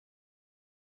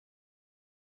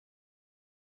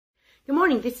Good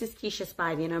morning, this is Keisha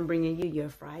Spivey, and I'm bringing you your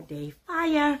Friday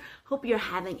Fire. Hope you're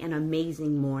having an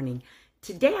amazing morning.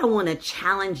 Today, I want to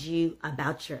challenge you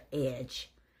about your edge.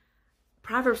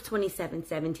 Proverbs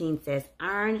 27:17 says,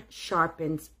 iron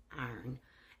sharpens iron.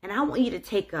 And I want you to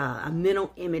take a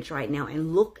mental image right now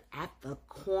and look at the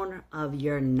corner of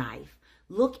your knife.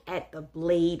 Look at the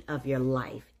blade of your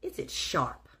life. Is it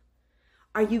sharp?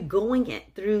 Are you going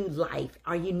through life?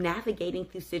 Are you navigating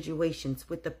through situations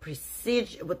with the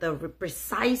precision, with a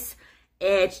precise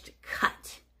edged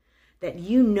cut that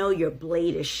you know your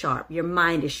blade is sharp, your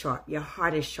mind is sharp, your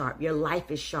heart is sharp, your life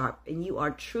is sharp, and you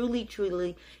are truly,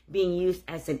 truly being used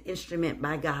as an instrument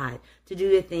by God to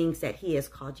do the things that He has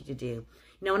called you to do.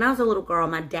 You know, when I was a little girl,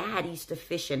 my dad used to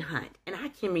fish and hunt, and I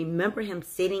can remember him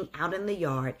sitting out in the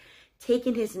yard,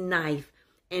 taking his knife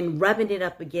and rubbing it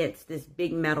up against this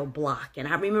big metal block. And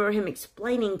I remember him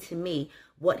explaining to me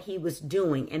what he was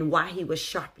doing and why he was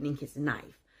sharpening his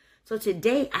knife. So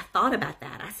today I thought about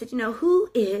that. I said, who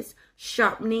is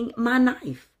sharpening my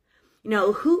knife?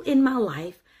 Who in my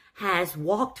life has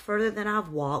walked further than I've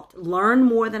walked, learned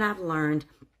more than I've learned,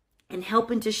 and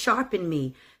helping to sharpen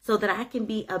me so that I can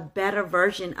be a better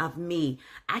version of me.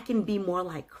 I can be more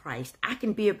like Christ. I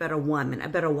can be a better woman, a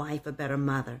better wife, a better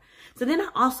mother. So then I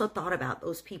also thought about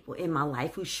those people in my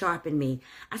life who sharpen me.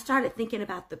 I started thinking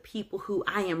about the people who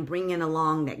I am bringing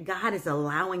along that God is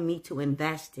allowing me to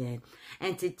invest in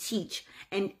and to teach.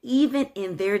 And even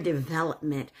in their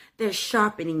development, they're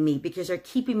sharpening me because they're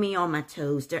keeping me on my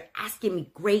toes. They're asking me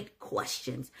great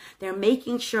questions. They're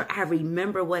making sure I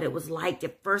remember what it was like to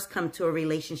first come to a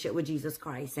relationship with Jesus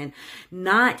Christ and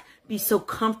not be so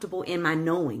comfortable in my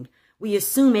knowing. We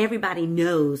assume everybody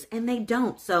knows, and they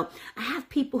don't. So I have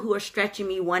people who are stretching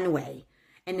me one way,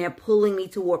 and they're pulling me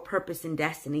toward purpose and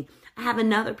destiny. I have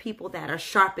another people that are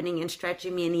sharpening and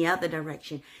stretching me in the other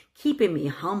direction, keeping me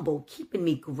humble, keeping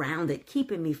me grounded,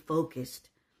 keeping me focused.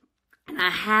 And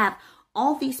I have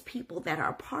all these people that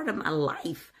are a part of my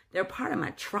life. They're part of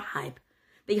my tribe.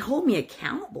 They hold me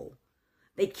accountable.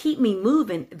 They keep me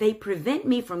moving. They prevent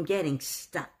me from getting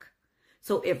stuck.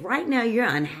 So if right now you're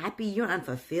unhappy, you're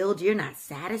unfulfilled, you're not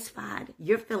satisfied,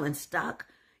 you're feeling stuck,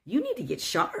 you need to get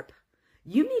sharp.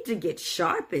 You need to get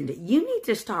sharpened. You need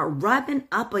to start rubbing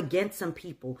up against some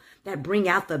people that bring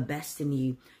out the best in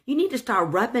you. You need to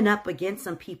start rubbing up against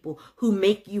some people who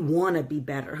make you want to be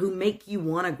better, who make you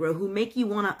want to grow, who make you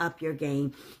want to up your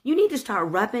game. You need to start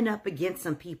rubbing up against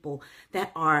some people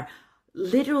that are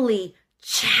literally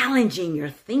challenging your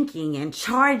thinking and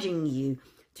charging you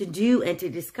to do and to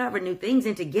discover new things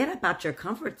and to get up out your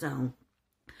comfort zone.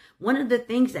 One of the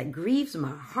things that grieves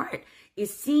my heart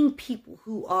is seeing people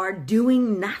who are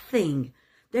doing nothing.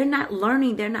 They're not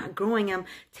learning. They're not growing. I'm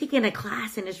taking a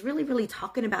class and it's really, really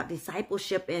talking about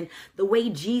discipleship and the way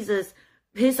Jesus,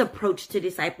 his approach to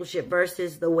discipleship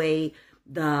versus the way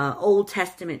the Old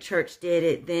Testament church did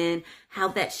it, then how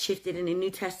that shifted in the New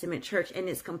Testament church. And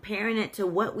it's comparing it to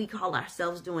what we call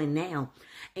ourselves doing now.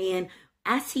 And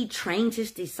as he trained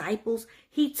his disciples,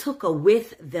 he took a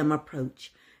with them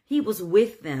approach. He was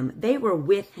with them. They were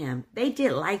with him. They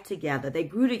did life together. They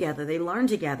grew together. They learned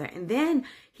together. And then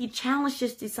he challenged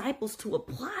his disciples to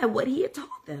apply what he had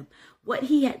taught them, what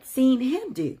he had seen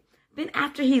him do. Then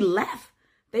after he left,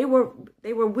 they were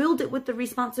wielded with the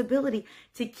responsibility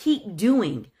to keep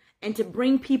doing and to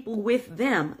bring people with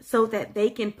them so that they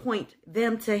can point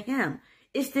them to him.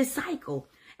 It's this cycle.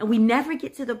 And we never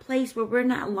get to the place where we're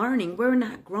not learning, we're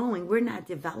not growing, we're not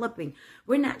developing,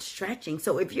 we're not stretching.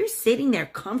 So if you're sitting there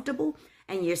comfortable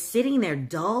and you're sitting there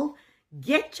dull,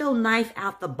 get your knife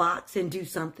out the box and do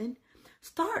something.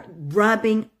 Start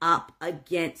rubbing up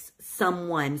against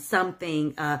someone,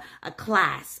 something, a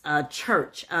class, a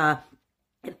church, an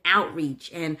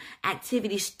outreach and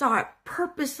activity. Start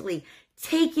purposely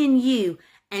taking you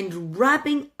and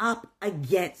rubbing up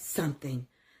against something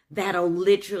that'll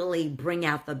literally bring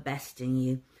out the best in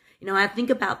you. I think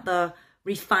about the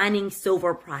refining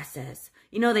silver process.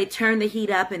 They turn the heat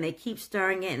up and they keep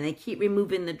stirring it and they keep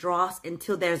removing the dross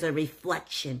until there's a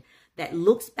reflection that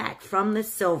looks back from the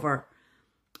silver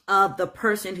of the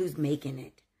person who's making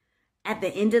it. At the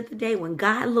end of the day, when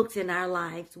God looks in our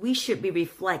lives, we should be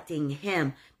reflecting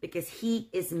him because he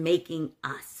is making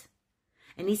us.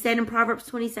 And he said in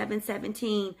Proverbs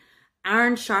 27:17,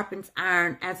 iron sharpens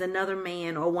iron as another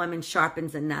man or woman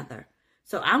sharpens another.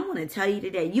 So I want to tell you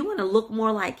today, you want to look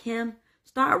more like him?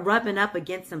 Start rubbing up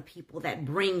against some people that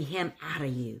bring him out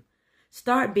of you.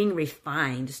 Start being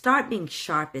refined. Start being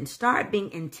sharpened. Start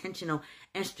being intentional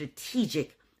and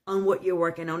strategic on what you're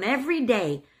working on. Every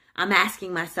day, I'm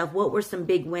asking myself, what were some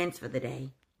big wins for the day?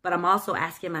 But I'm also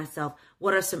asking myself,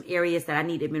 what are some areas that I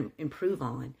need to improve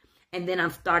on? And then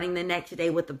I'm starting the next day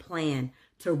with a plan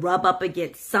to rub up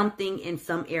against something in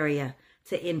some area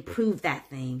to improve that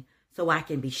thing so I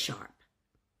can be sharp.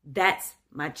 That's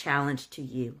my challenge to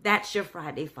you. That's your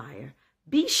Friday Fire.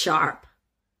 Be sharp.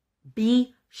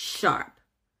 Be sharp.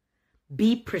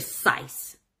 Be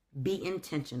precise. Be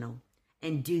intentional.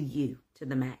 And do you to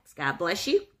the max. God bless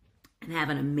you and have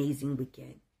an amazing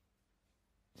weekend.